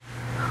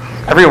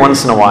Every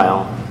once in a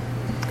while,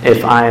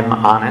 if I'm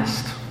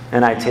honest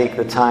and I take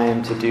the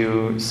time to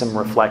do some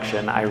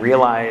reflection, I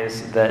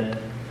realize that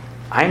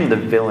I'm the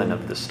villain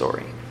of the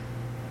story.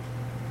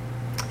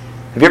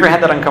 Have you ever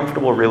had that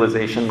uncomfortable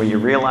realization where you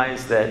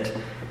realize that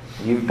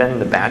you've been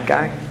the bad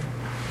guy?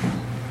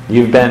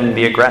 You've been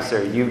the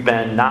aggressor. You've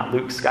been not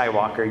Luke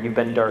Skywalker. You've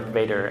been Darth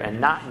Vader,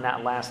 and not in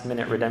that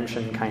last-minute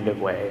redemption kind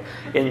of way,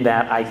 in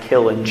that I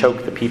kill and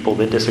choke the people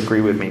that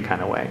disagree with me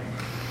kind of way.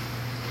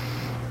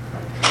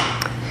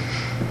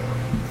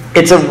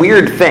 It's a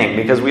weird thing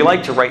because we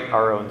like to write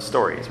our own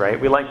stories, right?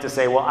 We like to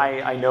say, well,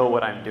 I know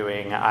what I'm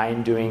doing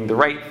the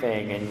right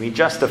thing, and we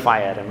justify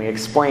it, and we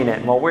explain it.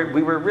 And well,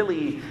 we were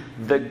really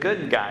the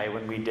good guy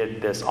when we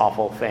did this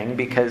awful thing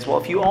because, well,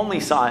 if you only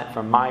saw it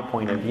from my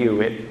point of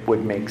view, it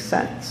would make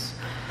sense.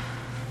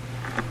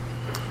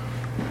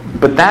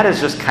 But that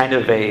is just kind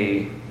of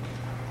a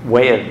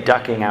way of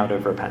ducking out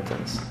of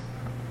repentance.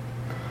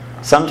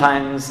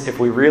 Sometimes, if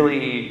we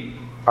really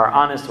are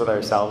honest with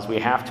ourselves, we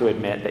have to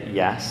admit that,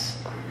 yes,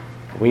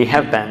 we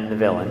have been the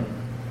villain.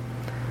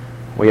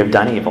 We have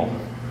done evil.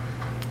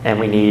 And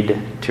we need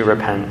to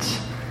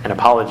repent and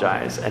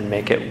apologize and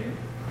make it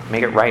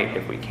right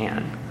if we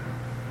can.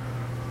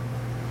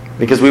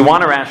 Because we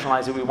want to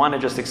rationalize it, we want to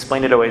just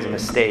explain it away as a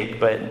mistake,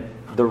 but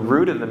the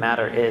root of the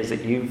matter is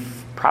that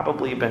you've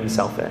probably been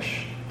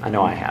selfish. I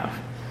know I have.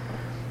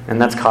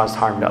 And that's caused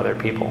harm to other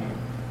people.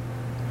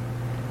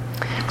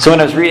 So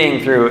when I was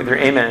reading through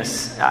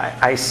Amos,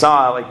 I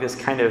saw like this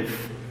kind of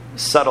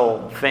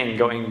subtle thing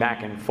going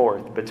back and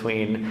forth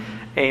between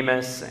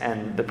Amos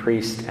and the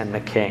priest and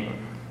the king,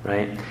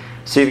 right?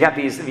 So you've got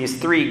these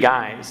three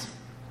guys.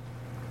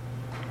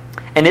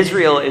 And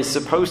Israel is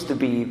supposed to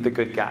be the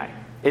good guy.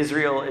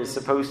 Israel is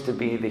supposed to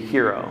be the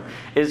hero.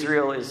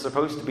 Israel is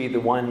supposed to be the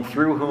one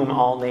through whom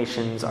all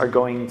nations are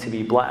going to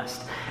be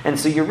blessed. And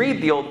so you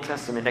read the Old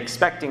Testament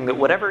expecting that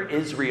whatever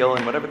Israel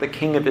and whatever the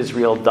king of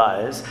Israel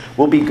does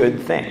will be good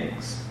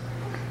things.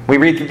 We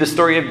read through the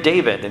story of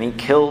David, and he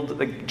killed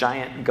the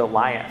giant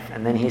Goliath,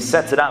 and then he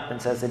sets it up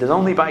and says, "It is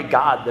only by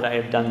God that I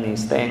have done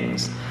these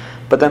things."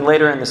 But then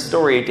later in the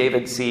story,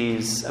 David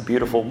sees a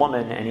beautiful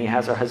woman, and he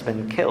has her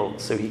husband killed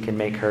so he can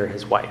make her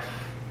his wife.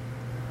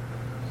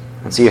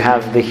 And so you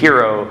have the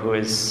hero who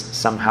has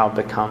somehow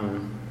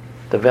become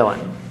the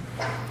villain.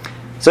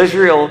 So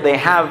Israel, they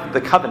have the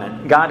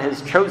covenant. God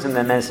has chosen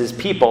them as his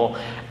people,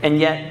 and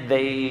yet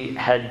they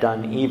had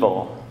done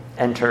evil.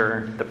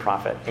 Enter the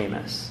prophet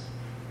Amos.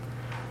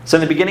 So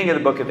in the beginning of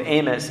the book of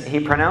Amos, he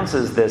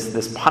pronounces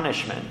this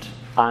punishment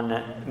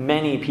on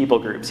many people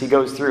groups. He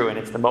goes through, and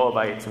it's the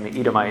Moabites and the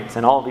Edomites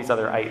and all these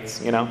other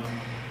ites, you know.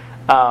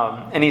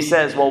 And he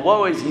says, well,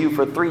 woe is you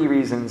for 3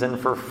 reasons, and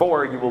for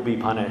 4 you will be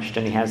punished.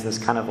 And he has this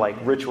kind of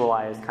like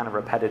ritualized, kind of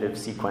repetitive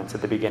sequence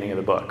at the beginning of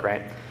the book,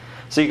 right?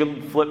 So you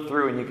can flip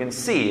through and you can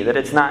see that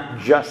it's not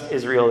just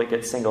Israel that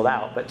gets singled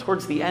out, but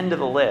towards the end of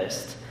the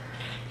list,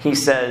 he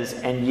says,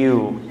 and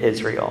you,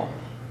 Israel,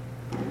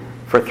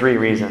 for 3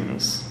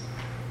 reasons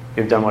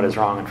you've done what is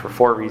wrong, and for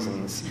 4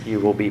 reasons you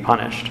will be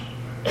punished.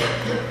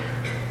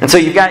 And so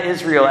you've got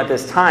Israel at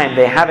this time,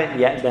 they haven't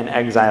yet been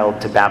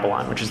exiled to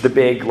Babylon, which is the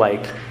big,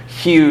 like,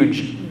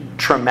 huge,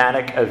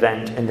 traumatic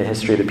event in the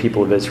history of the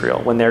people of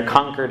Israel. When they're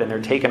conquered and they're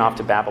taken off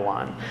to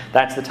Babylon,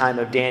 that's the time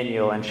of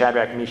Daniel and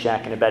Shadrach,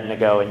 Meshach, and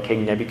Abednego and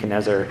King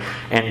Nebuchadnezzar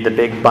and the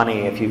big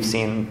bunny, if you've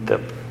seen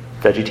the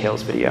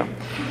VeggieTales video.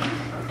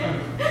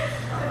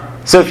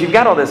 So if you've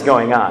got all this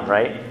going on,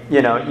 right,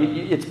 you know,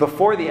 it's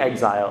before the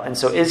exile, and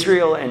so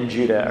Israel and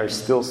Judah are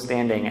still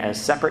standing as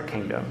separate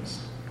kingdoms.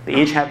 They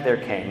each have their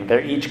king.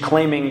 They're each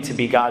claiming to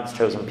be God's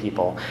chosen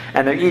people.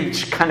 And they're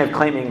each kind of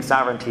claiming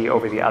sovereignty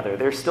over the other.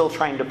 They're still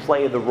trying to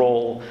play the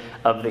role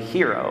of the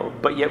hero,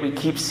 but yet we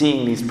keep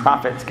seeing these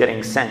prophets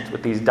getting sent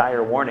with these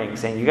dire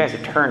warnings saying, you guys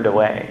have turned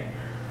away.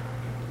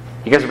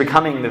 You guys are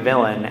becoming the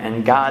villain,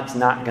 and God's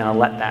not going to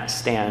let that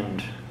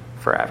stand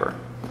forever.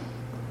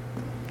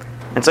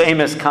 And so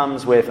Amos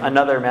comes with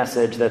another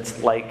message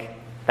that's like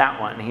that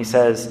one. He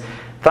says,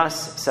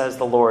 thus says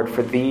the Lord,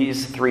 for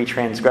these 3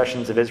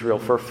 transgressions of Israel,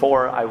 for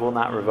 4 I will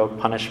not revoke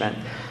punishment,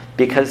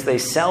 because they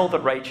sell the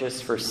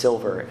righteous for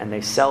silver, and they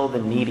sell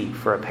the needy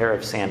for a pair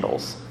of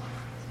sandals.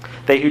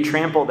 They who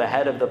trample the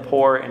head of the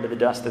poor into the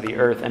dust of the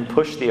earth, and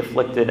push the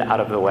afflicted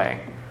out of the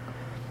way.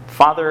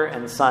 Father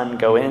and son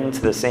go in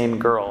to the same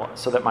girl,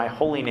 so that my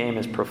holy name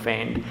is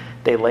profaned.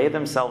 They lay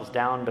themselves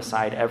down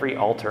beside every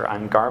altar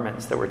on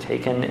garments that were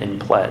taken in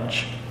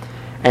pledge.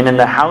 And in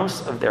the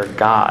house of their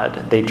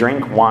God, they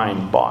drink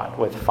wine bought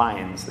with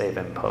fines they've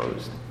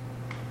imposed.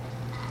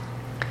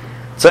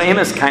 So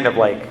Amos kind of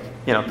like,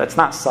 you know, that's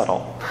not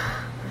subtle,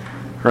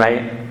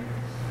 right?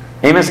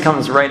 Amos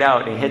comes right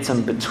out and he hits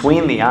them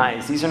between the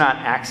eyes. These are not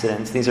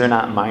accidents. These are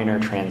not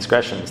minor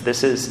transgressions.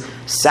 This is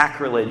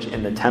sacrilege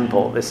in the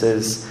temple. This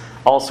is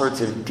all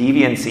sorts of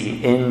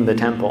deviancy in the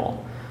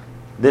temple.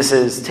 This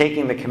is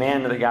taking the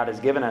command that God has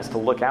given us to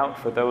look out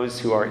for those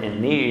who are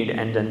in need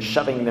and then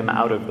shoving them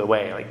out of the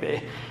way. Like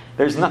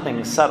there's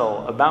nothing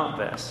subtle about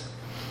this.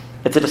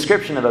 It's a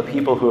description of a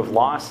people who have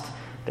lost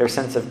their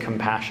sense of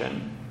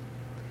compassion.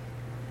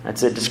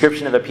 It's a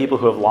description of a people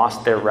who have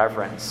lost their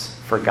reverence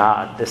for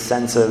God, this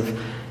sense of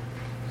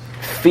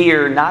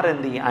fear, not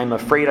in the I'm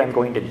afraid I'm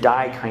going to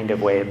die kind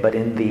of way, but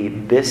in the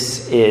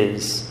this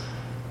is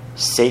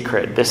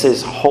sacred, this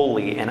is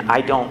holy, and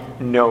I don't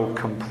know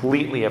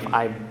completely if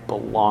I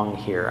belong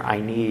here.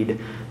 I need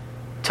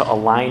to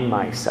align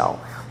myself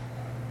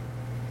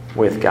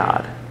with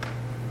God.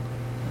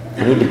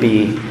 I need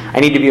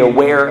to be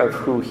aware of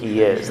who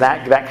He is.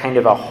 That kind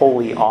of a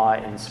holy,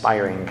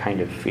 awe-inspiring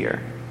kind of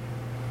fear.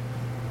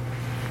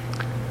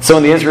 So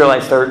when the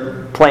Israelites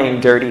start playing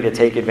dirty to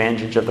take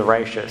advantage of the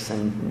righteous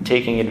and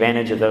taking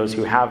advantage of those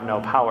who have no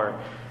power,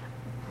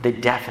 they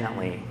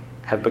definitely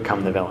have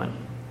become the villain.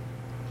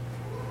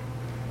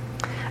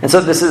 And so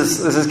this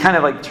is kind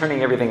of like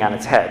turning everything on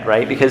its head,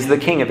 right? Because the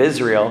king of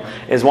Israel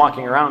is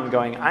walking around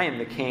going, I am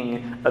the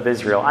king of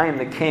Israel. I am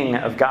the king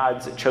of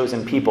God's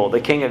chosen people.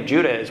 The king of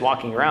Judah is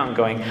walking around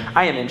going,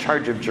 I am in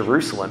charge of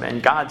Jerusalem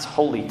and God's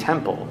holy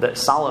temple that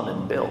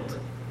Solomon built.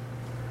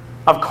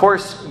 Of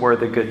course we're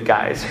the good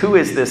guys. Who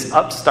is this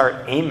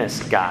upstart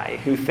Amos guy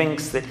who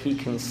thinks that he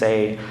can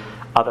say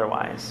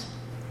otherwise?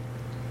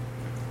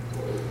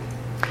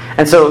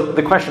 And so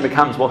the question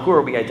becomes, well, who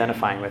are we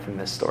identifying with in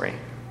this story?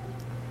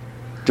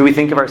 Do we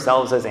think of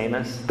ourselves as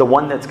Amos, the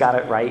one that's got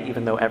it right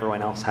even though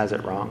everyone else has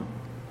it wrong?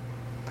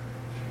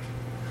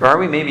 Or are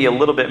we maybe a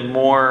little bit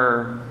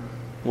more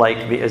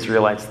like the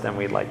Israelites than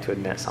we'd like to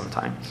admit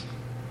sometimes?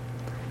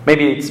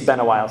 Maybe it's been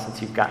a while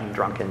since you've gotten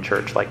drunk in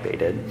church like they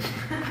did.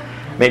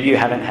 Maybe you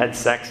haven't had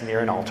sex near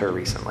an altar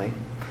recently.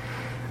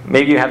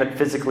 Maybe you haven't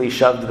physically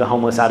shoved the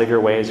homeless out of your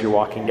way as you're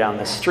walking down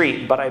the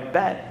street. But I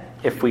bet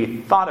if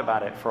we thought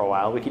about it for a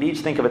while, we could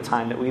each think of a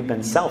time that we've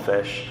been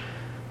selfish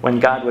when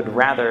God would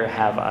rather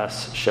have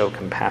us show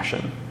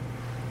compassion.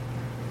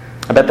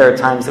 I bet there are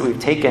times that we've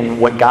taken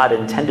what God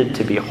intended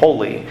to be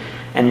holy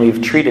and we've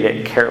treated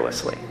it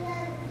carelessly.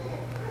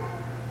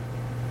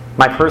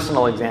 My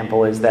personal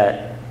example is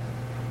that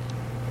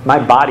my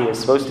body is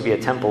supposed to be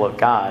a temple of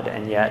God,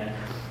 and yet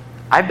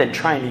I've been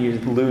trying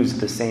to lose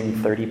the same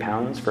 30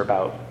 pounds for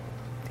about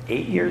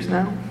 8 years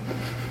now.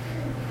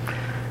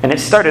 And it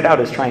started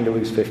out as trying to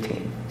lose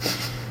 15.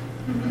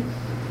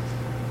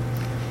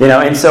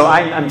 And so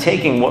I'm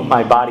taking what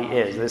my body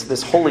is,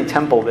 this holy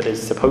temple that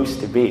is supposed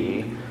to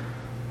be,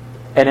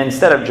 and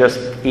instead of just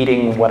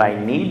eating what I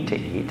need to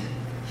eat,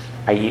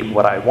 I eat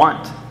what I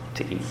want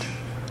to eat.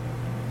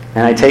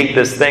 And I take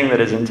this thing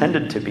that is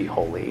intended to be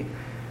holy,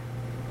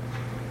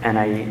 and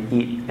I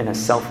eat in a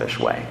selfish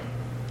way.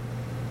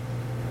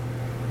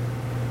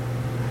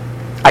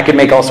 I could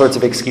make all sorts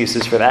of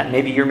excuses for that.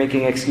 Maybe you're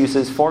making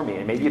excuses for me,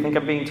 and maybe you think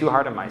I'm being too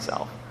hard on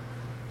myself.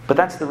 But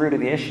that's the root of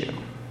the issue.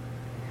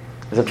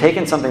 Is I've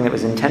taken something that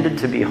was intended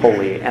to be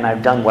holy, and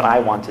I've done what I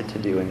wanted to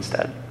do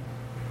instead.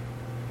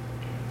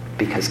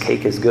 Because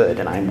cake is good,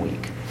 and I'm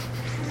weak.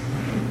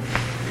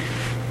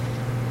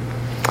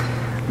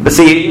 But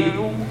see,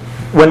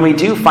 when we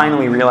do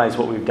finally realize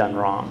what we've done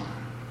wrong,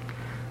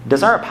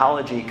 does our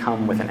apology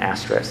come with an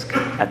asterisk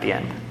at the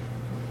end?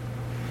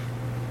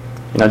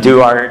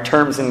 Do our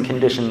terms and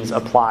conditions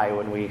apply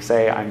when we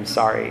say, I'm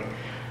sorry?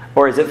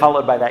 Or is it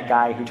followed by that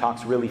guy who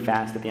talks really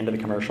fast at the end of the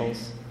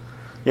commercials?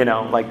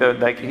 Like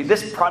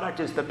this product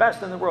is the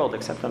best in the world,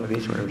 except under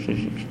these terms.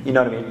 You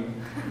know what I mean?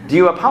 Do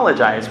you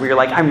apologize where you're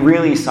like, I'm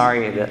really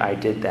sorry that I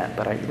did that,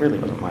 but it really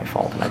wasn't my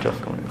fault, and I just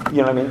going,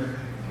 you know what I mean?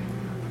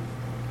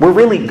 We're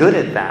really good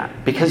at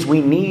that because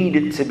we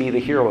need to be the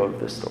hero of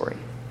the story.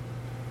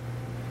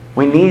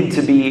 We need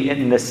to be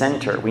in the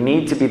center. We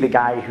need to be the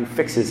guy who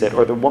fixes it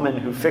or the woman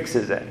who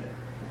fixes it.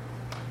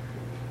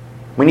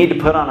 We need to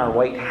put on our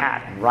white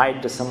hat and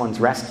ride to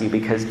someone's rescue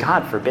because,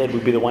 God forbid,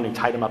 we'd be the one who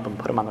tied him up and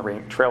put him on the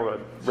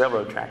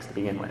railroad tracks to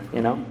begin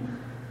with,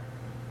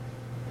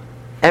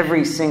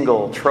 Every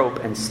single trope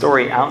and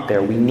story out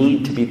there, we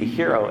need to be the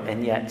hero,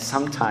 and yet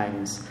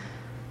sometimes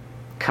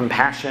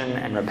compassion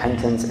and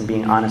repentance and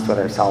being honest with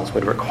ourselves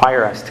would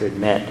require us to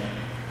admit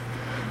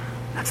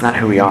that's not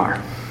who we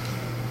are.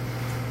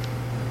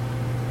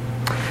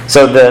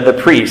 So the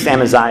priest,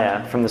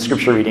 Amaziah, from the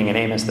scripture reading in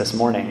Amos this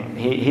morning,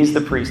 he's the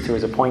priest who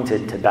is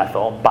appointed to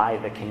Bethel by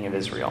the king of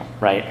Israel,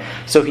 right?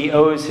 So he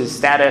owes his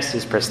status,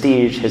 his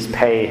prestige, his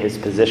pay, his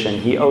position.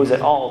 He owes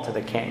it all to the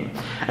king.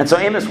 And so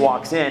Amos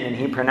walks in and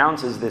he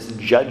pronounces this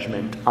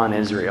judgment on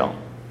Israel.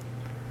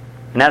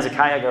 And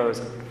Hezekiah goes,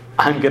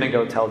 I'm going to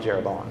go tell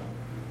Jeroboam.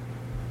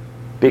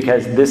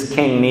 Because this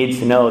king needs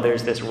to know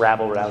there's this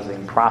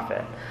rabble-rousing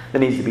prophet that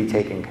needs to be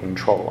taken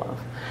control of.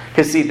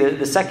 Because see,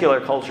 the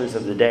secular cultures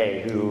of the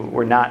day who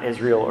were not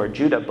Israel or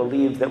Judah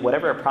believed that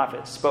whatever a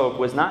prophet spoke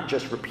was not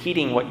just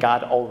repeating what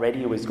God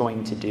already was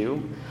going to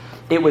do.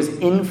 It was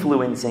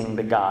influencing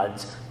the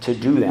gods to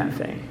do that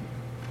thing.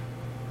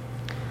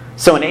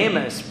 So when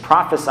Amos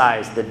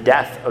prophesies the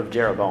death of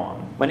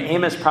Jeroboam, when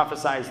Amos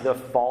prophesies the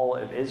fall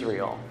of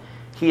Israel,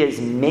 he is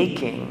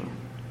making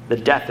the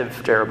death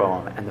of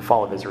Jeroboam and the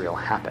fall of Israel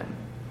happen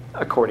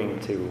according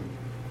to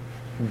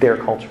their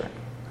culture.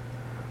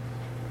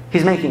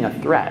 He's making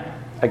a threat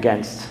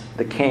against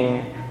the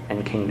king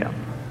and kingdom.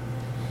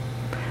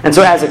 And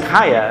so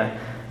Hezekiah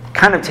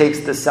kind of takes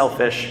the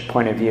selfish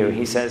point of view.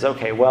 He says,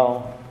 okay,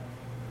 well,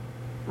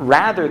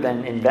 rather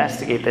than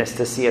investigate this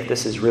to see if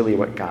this is really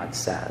what God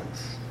says,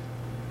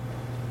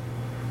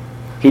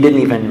 he didn't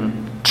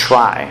even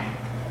try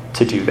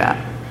to do that.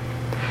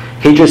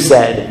 He just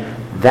said,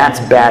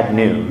 that's bad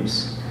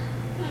news.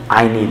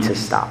 I need to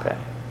stop it.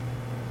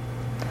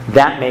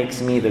 That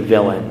makes me the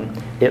villain.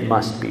 It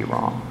must be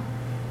wrong.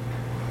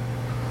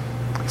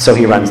 So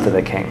he runs to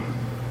the king.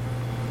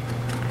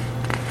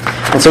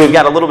 And so we've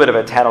got a little bit of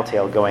a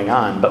tattletale going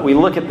on, but we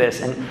look at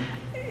this and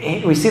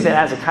we see that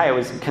Hezekiah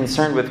was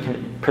concerned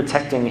with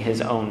protecting his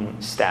own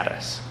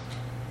status.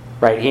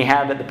 Right? He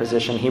had the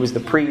position. He was the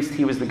priest.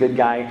 He was the good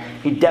guy.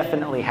 He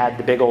definitely had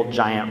the big old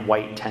giant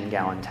white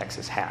 10-gallon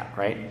Texas hat,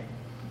 right?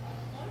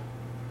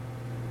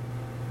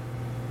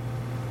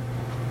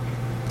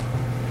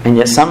 And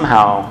yet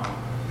somehow,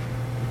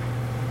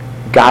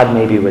 God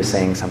maybe was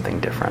saying something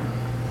different.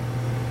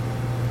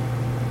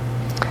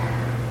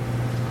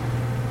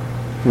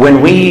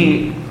 When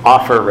we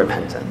offer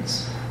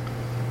repentance,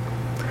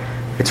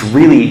 it's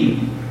really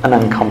an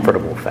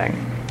uncomfortable thing.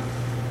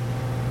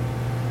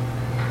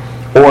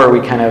 Or we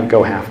kind of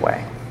go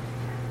halfway.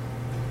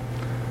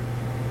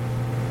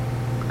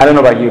 I don't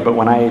know about you, but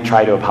when I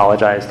try to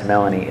apologize to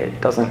Melanie,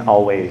 it doesn't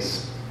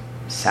always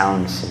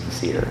sound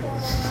sincere.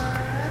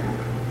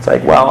 It's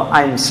like, well,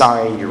 I'm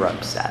sorry you're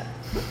upset.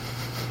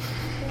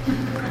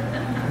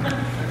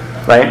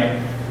 Right?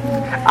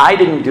 I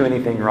didn't do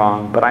anything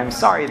wrong, but I'm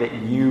sorry that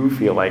you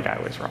feel like I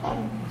was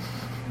wrong.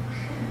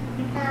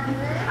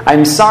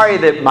 I'm sorry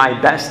that my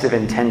best of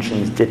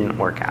intentions didn't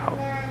work out.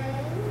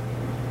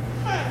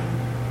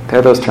 There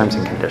are those terms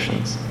and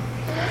conditions.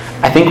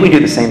 I think we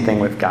do the same thing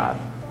with God.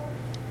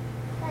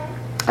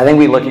 I think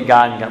we look at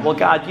God and go, well,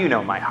 God, you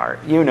know my heart.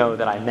 You know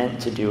that I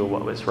meant to do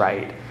what was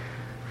right.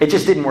 It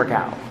just didn't work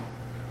out.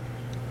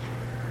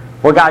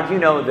 Well, God, you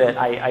know that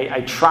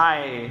I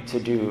try to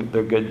do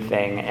the good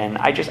thing, and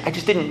I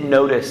just didn't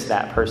notice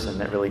that person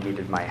that really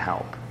needed my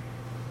help.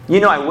 You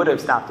know I would have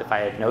stopped if I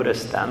had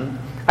noticed them.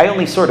 I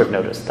only sort of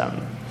noticed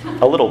them.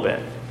 A little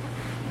bit.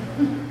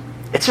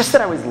 It's just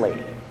that I was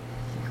late.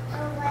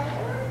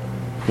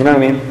 You know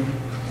what I mean?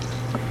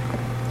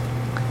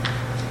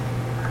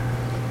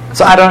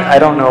 So I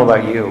don't know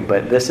about you,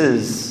 but this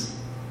is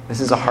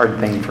a hard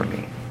thing for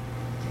me.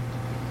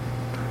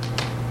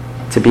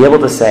 To be able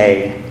to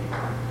say,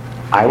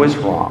 I was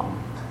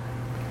wrong,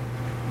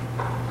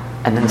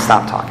 and then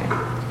stop talking.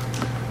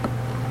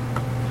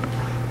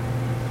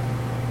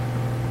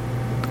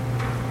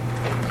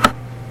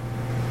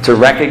 To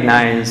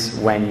recognize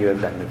when you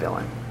have been the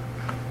villain.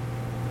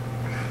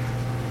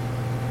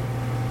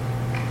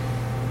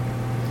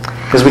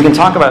 Because we can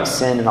talk about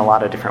sin in a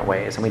lot of different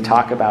ways, and we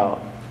talk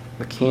about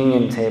the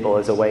communion table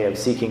as a way of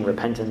seeking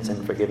repentance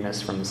and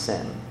forgiveness from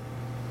sin.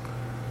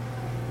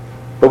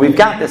 But we've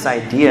got this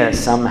idea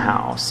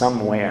somehow,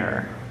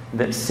 somewhere,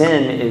 that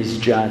sin is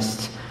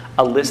just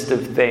a list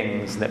of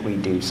things that we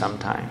do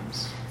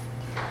sometimes.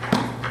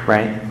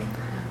 Right?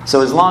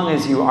 So as long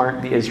as you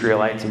aren't the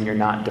Israelites and you're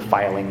not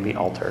defiling the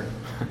altar,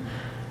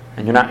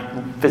 and you're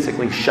not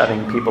physically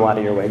shoving people out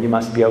of your way, you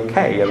must be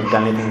okay. You haven't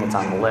done anything that's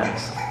on the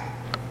list.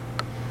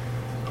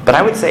 But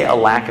I would say a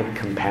lack of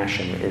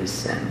compassion is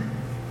sin.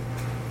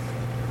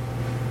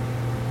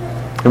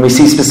 And we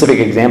see specific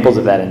examples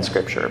of that in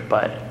Scripture,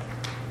 but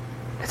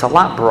it's a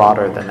lot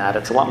broader than that.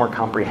 It's a lot more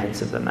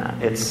comprehensive than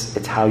that.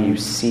 It's how you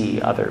see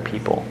other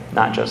people,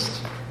 not just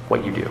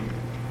what you do.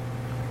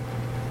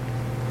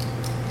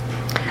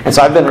 And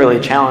so I've been really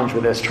challenged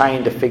with this,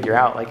 trying to figure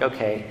out, like,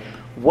 okay,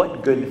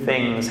 what good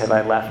things have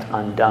I left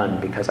undone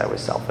because I was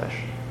selfish?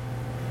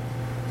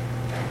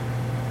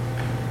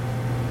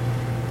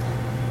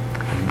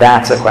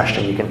 That's a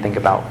question you can think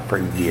about for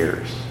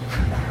years.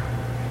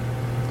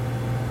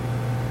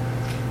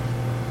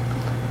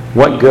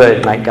 What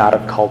good might God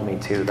have called me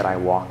to that I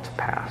walked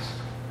past?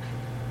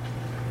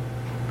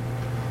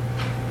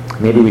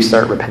 Maybe we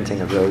start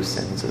repenting of those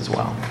sins as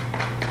well.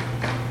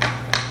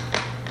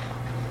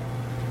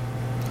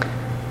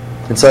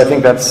 And so I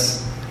think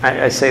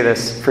I say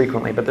this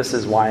frequently, but this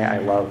is why I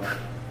love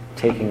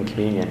taking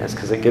communion, is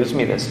because it gives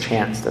me this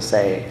chance to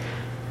say,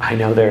 I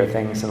know there are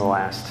things in the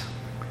last,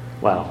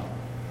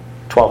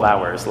 12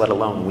 hours, let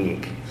alone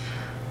week,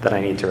 that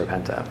I need to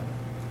repent of.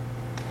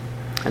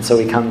 And so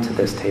we come to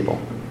this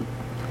table.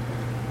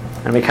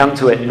 And we come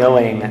to it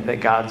knowing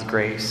that God's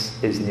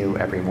grace is new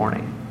every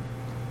morning.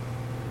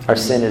 Our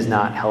sin is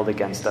not held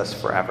against us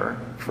forever.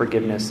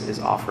 Forgiveness is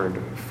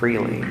offered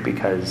freely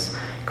because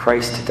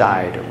Christ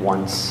died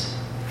once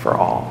for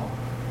all.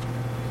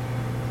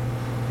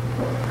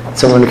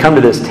 So when we come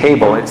to this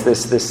table, it's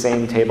this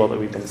same table that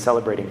we've been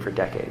celebrating for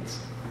decades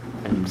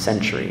and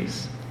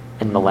centuries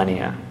and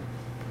millennia.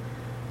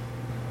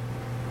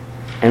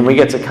 And we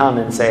get to come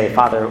and say,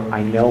 Father,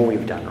 I know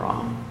we've done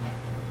wrong,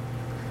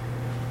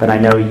 but I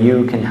know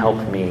you can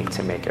help me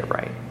to make it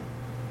right.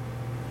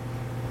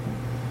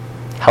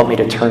 Help me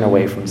to turn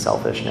away from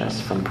selfishness,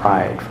 from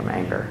pride, from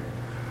anger.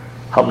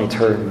 Help me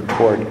turn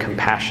toward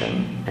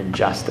compassion and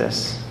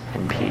justice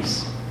and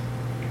peace.